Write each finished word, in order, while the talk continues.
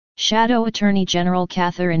Shadow Attorney General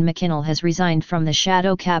Catherine McKinnell has resigned from the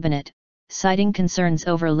Shadow Cabinet, citing concerns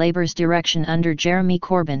over Labour's direction under Jeremy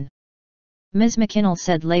Corbyn. Ms McKinnell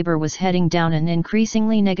said Labour was heading down an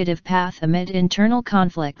increasingly negative path amid internal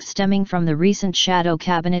conflict stemming from the recent Shadow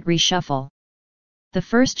Cabinet reshuffle. The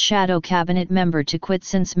first Shadow Cabinet member to quit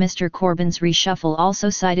since Mr Corbyn's reshuffle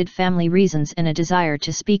also cited family reasons and a desire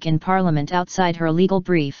to speak in Parliament outside her legal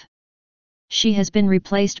brief. She has been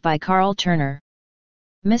replaced by Karl Turner.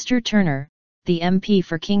 Mr Turner, the MP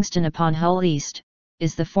for Kingston upon Hull East,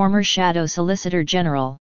 is the former Shadow Solicitor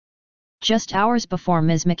General. Just hours before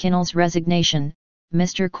Ms McKinnell's resignation,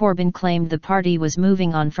 Mr Corbyn claimed the party was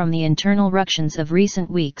moving on from the internal ructions of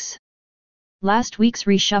recent weeks. Last week's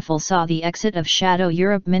reshuffle saw the exit of Shadow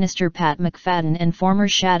Europe Minister Pat McFadden and former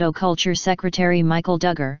Shadow Culture Secretary Michael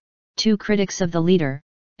Dugher, two critics of the leader,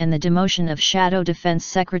 and the demotion of Shadow Defence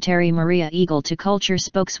Secretary Maria Eagle to Culture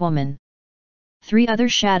spokeswoman. 3 other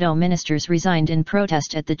Shadow ministers resigned in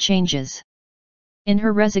protest at the changes. In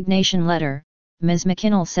her resignation letter, Ms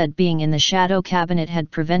McKinnell said being in the Shadow Cabinet had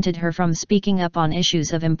prevented her from speaking up on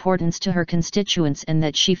issues of importance to her constituents and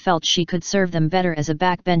that she felt she could serve them better as a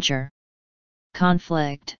backbencher.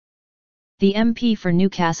 Conflict. The MP for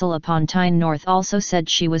Newcastle upon Tyne North also said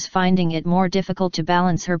she was finding it more difficult to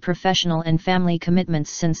balance her professional and family commitments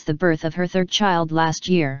since the birth of her 3rd child last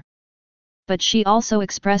year. But she also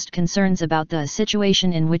expressed concerns about the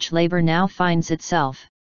situation in which Labour now finds itself.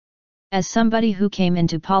 As somebody who came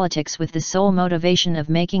into politics with the sole motivation of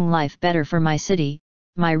making life better for my city,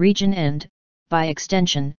 my region and, by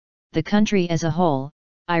extension, the country as a whole,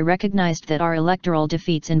 I recognized that our electoral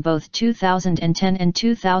defeats in both 2010 and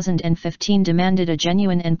 2015 demanded a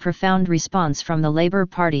genuine and profound response from the Labour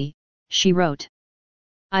Party, she wrote.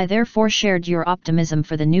 I therefore shared your optimism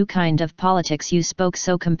for the new kind of politics you spoke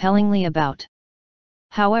so compellingly about.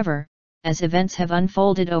 However, as events have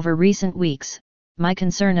unfolded over recent weeks, my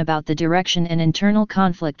concern about the direction and internal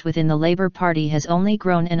conflict within the Labour Party has only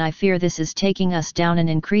grown, and I fear this is taking us down an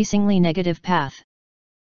increasingly negative path.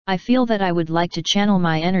 I feel that I would like to channel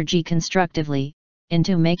my energy constructively,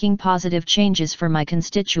 into making positive changes for my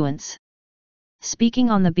constituents. Speaking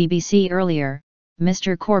on the BBC earlier,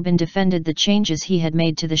 Mr Corbyn defended the changes he had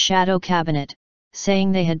made to the Shadow Cabinet,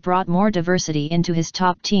 saying they had brought more diversity into his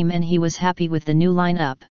top team and he was happy with the new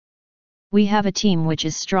lineup. We have a team which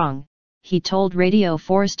is strong, he told Radio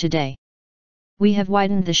 4's Today. We have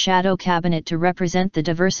widened the Shadow Cabinet to represent the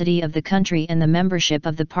diversity of the country and the membership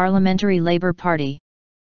of the Parliamentary Labour Party.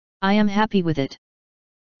 I am happy with it.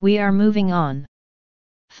 We are moving on.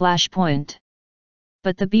 Flashpoint.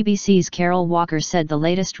 But the BBC's Carol Walker said the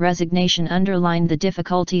latest resignation underlined the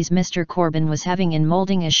difficulties Mr Corbyn was having in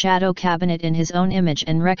moulding a Shadow Cabinet in his own image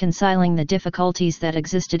and reconciling the difficulties that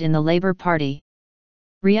existed in the Labour Party.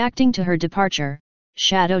 Reacting to her departure,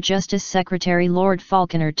 Shadow Justice Secretary Lord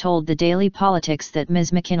Falconer told the Daily Politics that Ms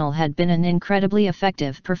McKinnell had been an incredibly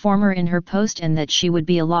effective performer in her post and that she would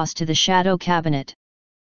be a loss to the Shadow Cabinet.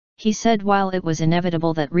 He said while it was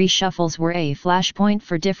inevitable that reshuffles were a flashpoint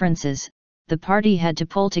for differences, the party had to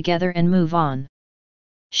pull together and move on.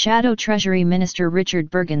 Shadow Treasury Minister Richard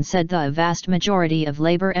Burgon said the vast majority of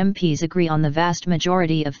Labour MPs agree on the vast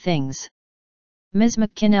majority of things. Ms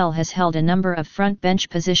McKinnell has held a number of front-bench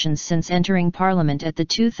positions since entering Parliament at the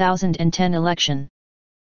 2010 election.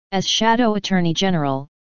 As Shadow Attorney General,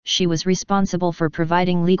 she was responsible for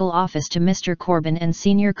providing legal office to Mr Corbyn and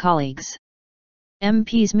senior colleagues.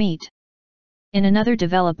 MPs meet. In another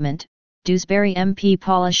development, Dewsbury MP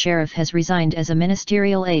Paula Sheriff has resigned as a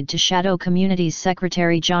ministerial aide to Shadow Communities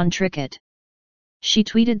Secretary John Trickett. She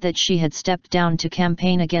tweeted that she had stepped down to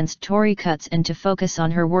campaign against Tory cuts and to focus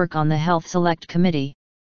on her work on the Health Select Committee.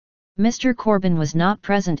 Mr Corbyn was not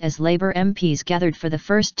present as Labour MPs gathered for the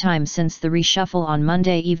first time since the reshuffle on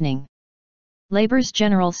Monday evening. Labour's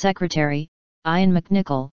General Secretary, Ian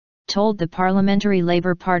McNicol, told the Parliamentary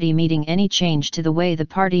Labour Party meeting any change to the way the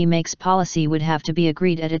party makes policy would have to be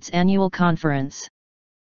agreed at its annual conference.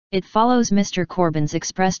 It follows Mr Corbyn's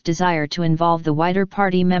expressed desire to involve the wider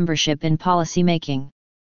party membership in policy making.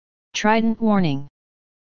 Trident warning.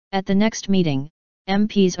 At the next meeting,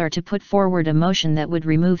 MPs are to put forward a motion that would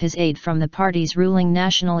remove his aide from the party's ruling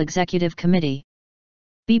National Executive Committee.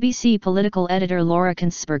 BBC political editor Laura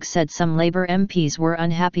Kinsberg said some Labour MPs were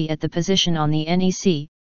unhappy at the position on the NEC,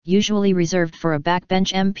 usually reserved for a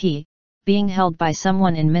backbench MP, being held by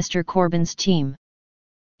someone in Mr Corbyn's team.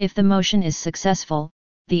 If the motion is successful,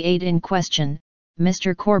 the aide in question,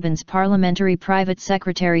 Mr Corbyn's parliamentary private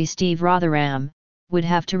secretary Steve Rotherham, would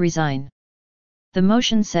have to resign. The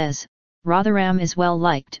motion says, Rotherham is well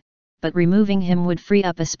liked, but removing him would free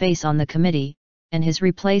up a space on the committee, and his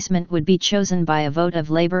replacement would be chosen by a vote of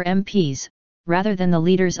Labour MPs, rather than the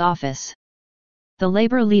leader's office. The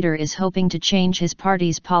Labour leader is hoping to change his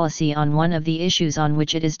party's policy on one of the issues on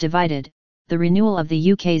which it is divided, the renewal of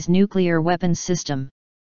the UK's nuclear weapons system.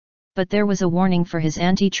 But there was a warning for his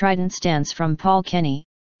anti-Trident stance from Paul Kenny,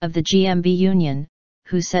 of the GMB Union,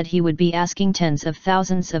 who said he would be asking tens of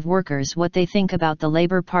thousands of workers what they think about the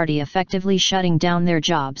Labour Party effectively shutting down their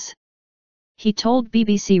jobs. He told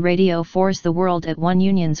BBC Radio 4's The World at 1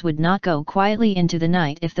 unions would not go quietly into the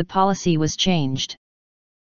night if the policy was changed.